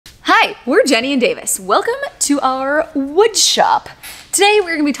Hi, we're Jennie and Davis. Welcome to our wood shop. Today we're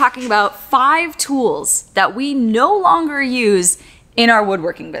going to be talking about 5 tools that we no longer use in our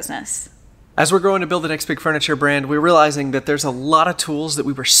woodworking business. As we're growing to build the next big furniture brand, we're realizing that there's a lot of tools that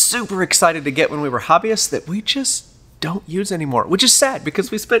we were super excited to get when we were hobbyists that we just don't use anymore, which is sad because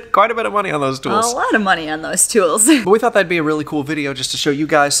we spent quite a bit of money on those tools. A lot of money on those tools. But we thought that'd be a really cool video just to show you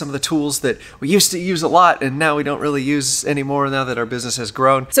guys some of the tools that we used to use a lot and now we don't really use anymore now that our business has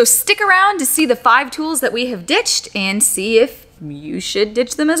grown. So stick around to see the 5 tools that we have ditched and see if you should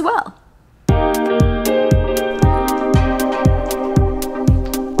ditch them as well.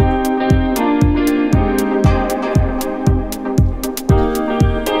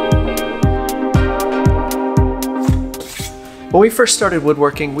 When we first started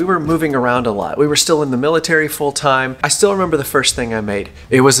woodworking, we were moving around a lot. We were still in the military full time. I still remember the first thing I made.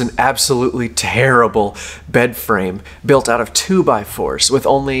 It was an absolutely terrible bed frame built out of 2x4s with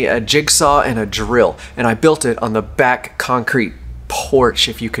only a jigsaw and a drill. And I built it on the back concrete porch,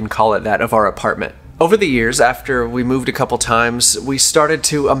 if you can call it that, of our apartment. Over the years, after we moved a couple times, we started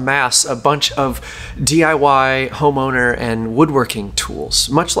to amass a bunch of DIY, homeowner, and woodworking tools,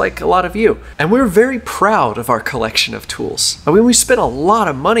 much like a lot of you. And we were very proud of our collection of tools. I mean, we spent a lot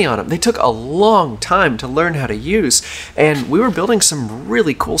of money on them. They took a long time to learn how to use, and we were building some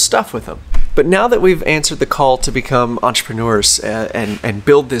really cool stuff with them. But now that we've answered the call to become entrepreneurs and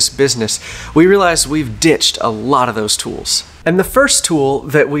build this business, we realize we've ditched a lot of those tools. And the first tool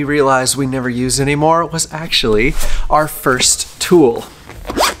that we realized we never use anymore was actually our first tool.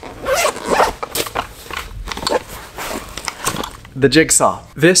 The jigsaw.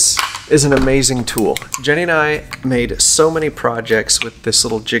 This is an amazing tool. Jennie and I made so many projects with this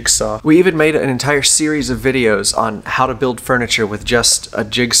little jigsaw. We even made an entire series of videos on how to build furniture with just a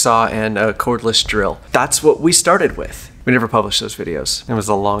jigsaw and a cordless drill. That's what we started with. We never published those videos. It was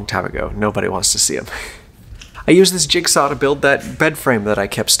a long time ago. Nobody wants to see them. I used this jigsaw to build that bed frame that I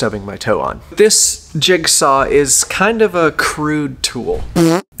kept stubbing my toe on. This jigsaw is kind of a crude tool.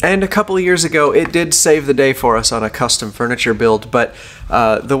 And a couple of years ago, it did save the day for us on a custom furniture build, but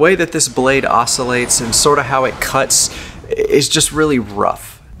the way that this blade oscillates and sort of how it cuts is just really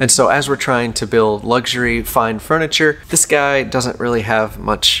rough. And so as we're trying to build luxury, fine furniture, this guy doesn't really have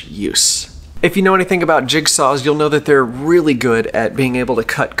much use. If you know anything about jigsaws, you'll know that they're really good at being able to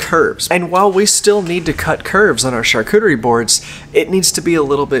cut curves. And while we still need to cut curves on our charcuterie boards, it needs to be a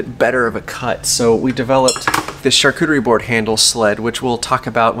little bit better of a cut. So we developed this charcuterie board handle sled, which we'll talk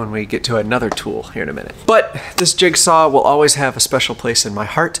about when we get to another tool here in a minute. But this jigsaw will always have a special place in my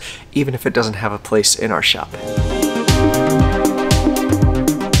heart, even if it doesn't have a place in our shop.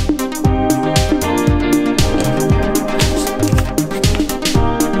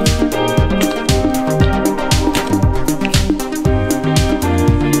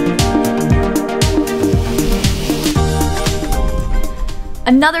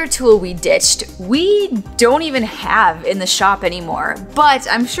 Another tool we ditched, we don't even have in the shop anymore, but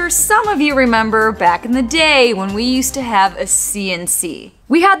I'm sure some of you remember back in the day when we used to have a CNC.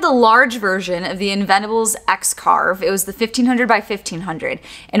 We had the large version of the Inventables X-Carve. It was the 1500 by 1500,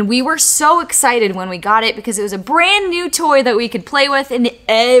 and we were so excited when we got it because it was a brand new toy that we could play with, and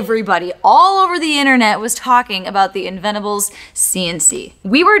everybody all over the internet was talking about the Inventables CNC.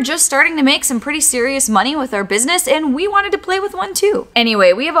 We were just starting to make some pretty serious money with our business, and we wanted to play with one too.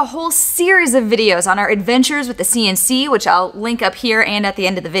 Anyway, we have a whole series of videos on our adventures with the CNC, which I'll link up here and at the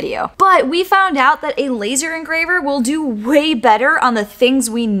end of the video. But we found out that a laser engraver will do way better on the things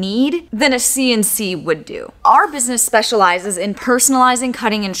we need than a CNC would do. Our business specializes in personalizing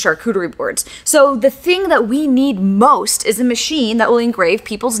cutting and charcuterie boards. So the thing that we need most is a machine that will engrave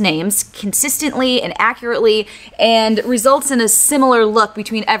people's names consistently and accurately and results in a similar look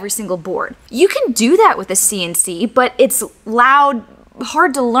between every single board. You can do that with a CNC, but it's loud,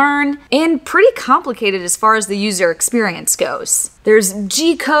 hard to learn, and pretty complicated as far as the user experience goes. There's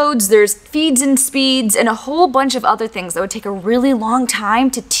G-codes, there's feeds and speeds, and a whole bunch of other things that would take a really long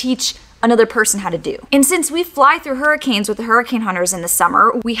time to teach another person how to do. And since we fly through hurricanes with the hurricane hunters in the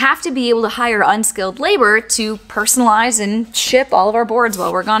summer, we have to be able to hire unskilled labor to personalize and ship all of our boards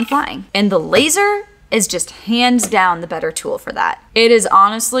while we're gone flying. And the laser is just hands down the better tool for that. It is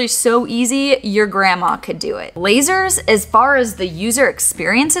honestly so easy, your grandma could do it. Lasers, as far as the user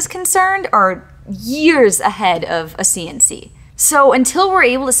experience is concerned, are years ahead of a CNC. So until we're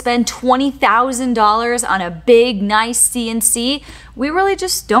able to spend $20,000 on a big, nice CNC, we really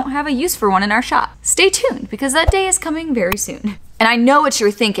just don't have a use for one in our shop. Stay tuned, because that day is coming very soon. And I know what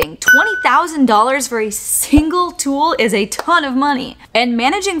you're thinking, $20,000 for a single tool is a ton of money. And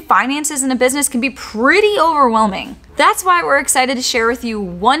managing finances in a business can be pretty overwhelming. That's why we're excited to share with you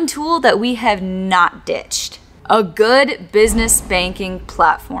one tool that we have not ditched: a good business banking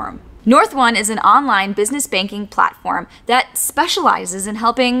platform. North One is an online business banking platform that specializes in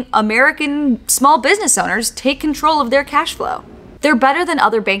helping American small business owners take control of their cash flow. They're better than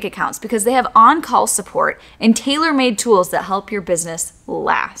other bank accounts because they have on-call support and tailor-made tools that help your business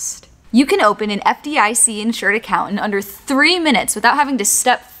last. You can open an FDIC-insured account in under 3 minutes without having to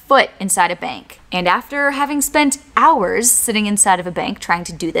step foot inside a bank. And after having spent hours sitting inside of a bank trying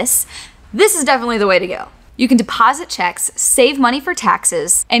to do this, this is definitely the way to go. You can deposit checks, save money for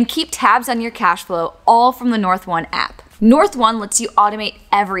taxes, and keep tabs on your cash flow all from the North One app. North One lets you automate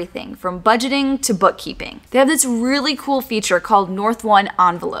everything from budgeting to bookkeeping. They have this really cool feature called North One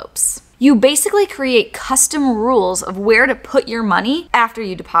envelopes. You basically create custom rules of where to put your money after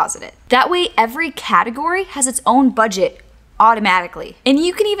you deposit it. That way, every category has its own budget automatically. And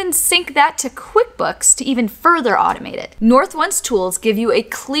you can even sync that to QuickBooks to even further automate it. North One's tools give you a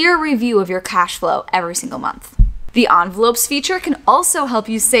clear review of your cash flow every single month. The envelopes feature can also help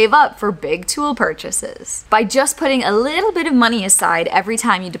you save up for big tool purchases by just putting a little bit of money aside every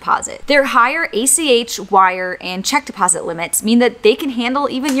time you deposit. Their higher ACH, wire, and check deposit limits mean that they can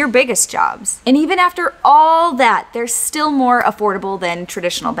handle even your biggest jobs. And even after all that, they're still more affordable than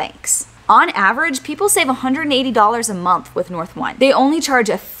traditional banks. On average, people save $180 a month with North One. They only charge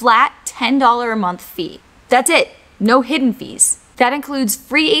a flat $10 a month fee. That's it, no hidden fees. That includes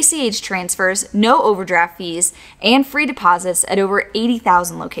free ACH transfers, no overdraft fees, and free deposits at over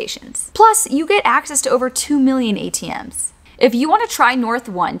 80,000 locations. Plus, you get access to over 2 million ATMs. If you want to try North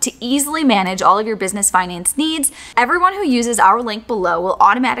One to easily manage all of your business finance needs, everyone who uses our link below will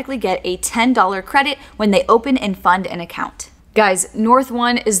automatically get a $10 credit when they open and fund an account. Guys, North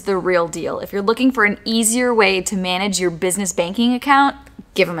One is the real deal. If you're looking for an easier way to manage your business banking account,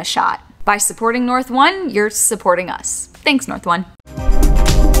 give them a shot. By supporting North One, you're supporting us. Thanks, North One.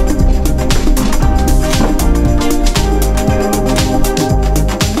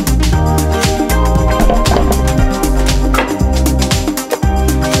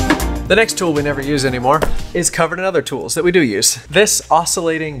 The next tool we never use anymore is covered in other tools that we do use. This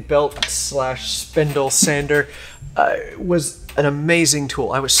oscillating belt / spindle sander was an amazing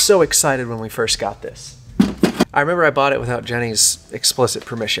tool. I was so excited when we first got this. I remember I bought it without Jenny's explicit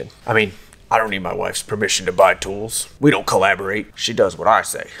permission. I mean, I don't need my wife's permission to buy tools. We don't collaborate. She does what I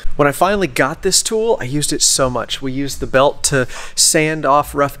say. When I finally got this tool, I used it so much. We used the belt to sand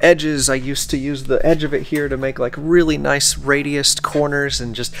off rough edges. I used to use the edge of it here to make like really nice radiused corners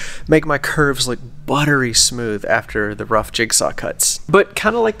and just make my curves look buttery smooth after the rough jigsaw cuts. But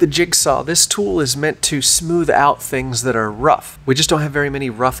kind of like the jigsaw, this tool is meant to smooth out things that are rough. We just don't have very many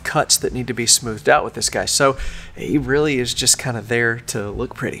rough cuts that need to be smoothed out with this guy. So he really is just kind of there to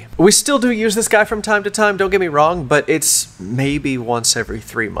look pretty. We still do use this guy from time to time, don't get me wrong, but it's maybe once every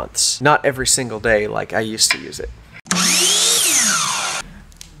 3 months. Not every single day like I used to use it.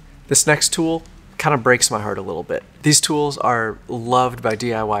 This next tool kind of breaks my heart a little bit. These tools are loved by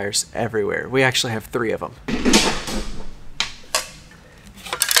DIYers everywhere. We actually have 3 of them.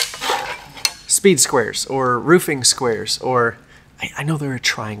 Speed squares, or roofing squares, or I know they're a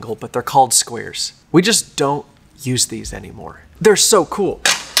triangle, but they're called squares. We just don't use these anymore. They're so cool.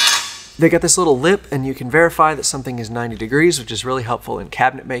 They got this little lip and you can verify that something is 90 degrees, which is really helpful in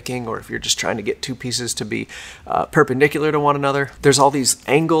cabinet making or if you're just trying to get 2 pieces to be perpendicular to one another. There's all these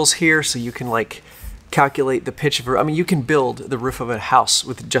angles here so you can like calculate the pitch of I mean, you can build the roof of a house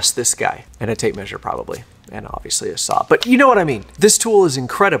with just this guy and a tape measure probably, and obviously a saw, but you know what I mean. This tool is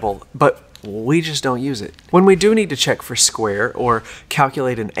incredible, but we just don't use it. When we do need to check for square or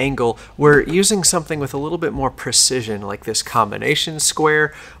calculate an angle, we're using something with a little bit more precision, like this combination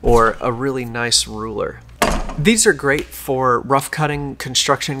square or a really nice ruler. These are great for rough cutting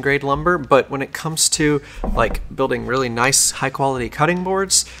construction grade lumber, but when it comes to like building really nice high quality cutting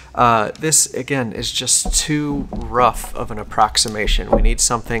boards, this again is just too rough of an approximation. We need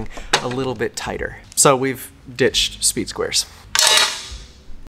something a little bit tighter. So we've ditched speed squares.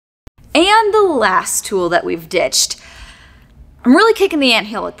 And the last tool that we've ditched. I'm really kicking the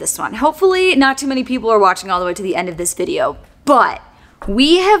anthill with this one. Hopefully not too many people are watching all the way to the end of this video, but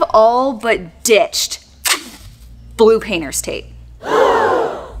we have all but ditched blue painter's tape.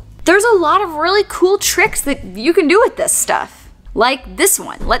 There's a lot of really cool tricks that you can do with this stuff. Like this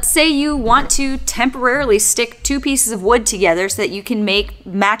one. Let's say you want to temporarily stick 2 pieces of wood together so that you can make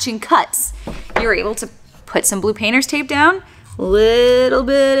matching cuts. You're able to put some blue painter's tape down, little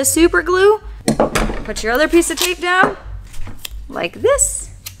bit of super glue, put your other piece of tape down like this,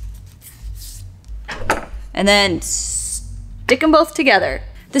 and then stick them both together.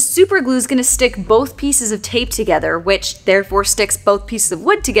 The super glue is going to stick both pieces of tape together, which therefore sticks both pieces of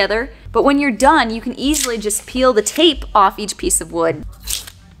wood together. But when you're done, you can easily just peel the tape off each piece of wood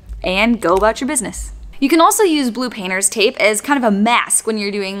and go about your business. You can also use blue painter's tape as kind of a mask when you're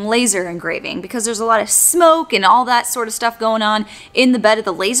doing laser engraving, because there's a lot of smoke and all that sort of stuff going on in the bed of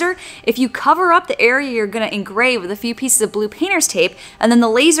the laser. If you cover up the area you're going to engrave with a few pieces of blue painter's tape, and then the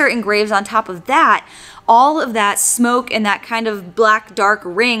laser engraves on top of that, all of that smoke and that kind of black dark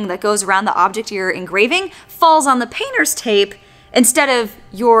ring that goes around the object you're engraving falls on the painter's tape instead of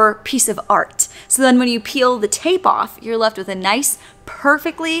your piece of art. So then when you peel the tape off, you're left with a nice,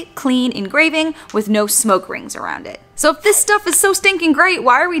 perfectly clean engraving with no smoke rings around it. So if this stuff is so stinking great,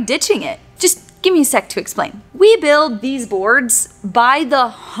 why are we ditching it? Just give me a sec to explain. We build these boards by the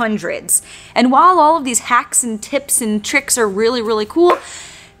hundreds. And while all of these hacks and tips and tricks are really, really cool,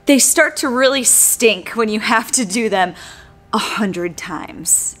 they start to really stink when you have to do them 100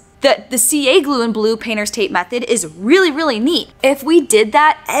 times. The CA glue and blue painter's tape method is really, really neat. If we did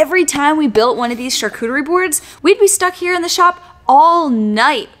that every time we built one of these charcuterie boards, we'd be stuck here in the shop all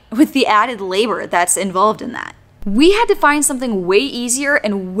night with the added labor that's involved in that. We had to find something way easier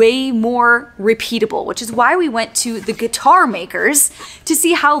and way more repeatable, which is why we went to the guitar makers to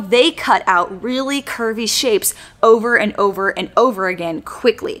see how they cut out really curvy shapes over and over and over again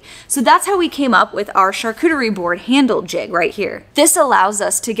quickly. So that's how we came up with our charcuterie board handle jig right here. This allows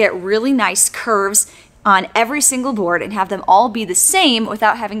us to get really nice curves on every single board and have them all be the same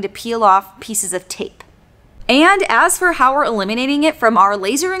without having to peel off pieces of tape. And as for how we're eliminating it from our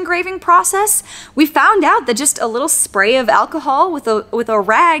laser engraving process, we found out that just a little spray of alcohol with a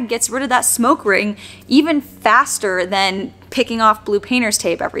rag gets rid of that smoke ring even faster than picking off blue painter's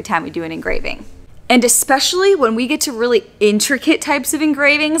tape every time we do an engraving. And especially when we get to really intricate types of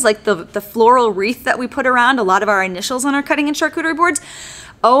engravings, like the floral wreath that we put around a lot of our initials on our cutting and charcuterie boards,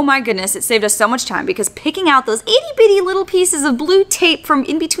 oh my goodness, it saved us so much time, because picking out those itty bitty little pieces of blue tape from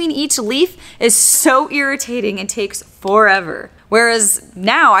in between each leaf is so irritating and takes forever. Whereas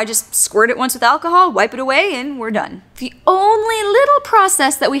now I just squirt it once with alcohol, wipe it away, and we're done. The only little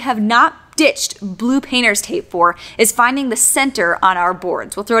process that we have not ditched blue painter's tape for is finding the center on our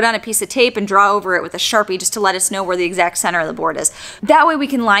boards. We'll throw down a piece of tape and draw over it with a Sharpie just to let us know where the exact center of the board is. That way we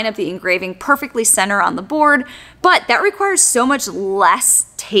can line up the engraving perfectly center on the board, but that requires so much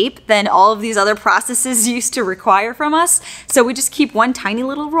less tape than all of these other processes used to require from us, so we just keep one tiny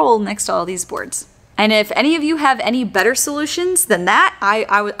little roll next to all these boards. And if any of you have any better solutions than that,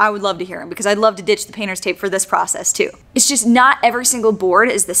 I would love to hear them, because I'd love to ditch the painter's tape for this process too. It's just not every single board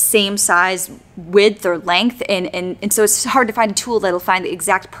is the same size, width, or length, and so it's hard to find a tool that'll find the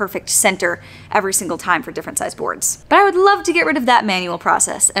exact perfect center every single time for different size boards. But I would love to get rid of that manual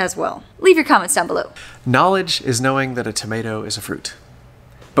process as well. Leave your comments down below. Knowledge is knowing that a tomato is a fruit.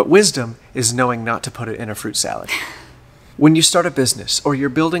 But wisdom is knowing not to put it in a fruit salad. When you start a business or you're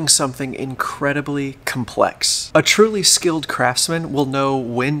building something incredibly complex, a truly skilled craftsman will know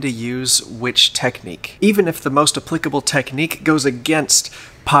when to use which technique, even if the most applicable technique goes against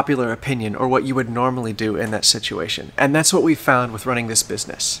popular opinion or what you would normally do in that situation. And that's what we found with running this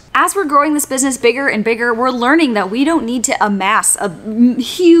business. As we're growing this business bigger and bigger, we're learning that we don't need to amass a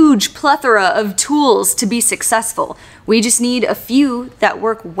huge plethora of tools to be successful. We just need a few that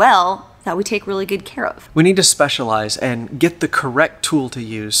work well, that we take really good care of. We need to specialize and get the correct tool to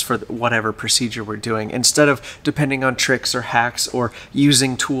use for whatever procedure we're doing, instead of depending on tricks or hacks or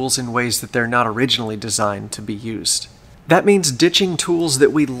using tools in ways that they're not originally designed to be used. That means ditching tools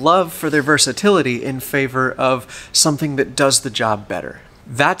that we love for their versatility in favor of something that does the job better.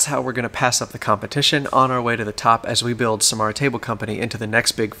 That's how we're going to pass up the competition on our way to the top as we build Samara Table Company into the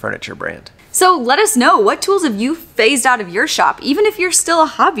next big furniture brand. So let us know, what tools have you phased out of your shop? Even if you're still a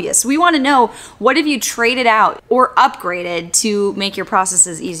hobbyist, we want to know, what have you traded out or upgraded to make your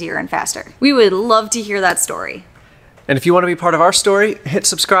processes easier and faster? We would love to hear that story. And if you want to be part of our story, hit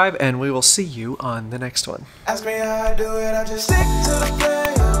subscribe and we will see you on the next one. Ask me how I do it, I just stick to the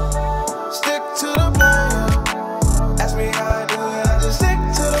plan, stick to the plan. Ask me how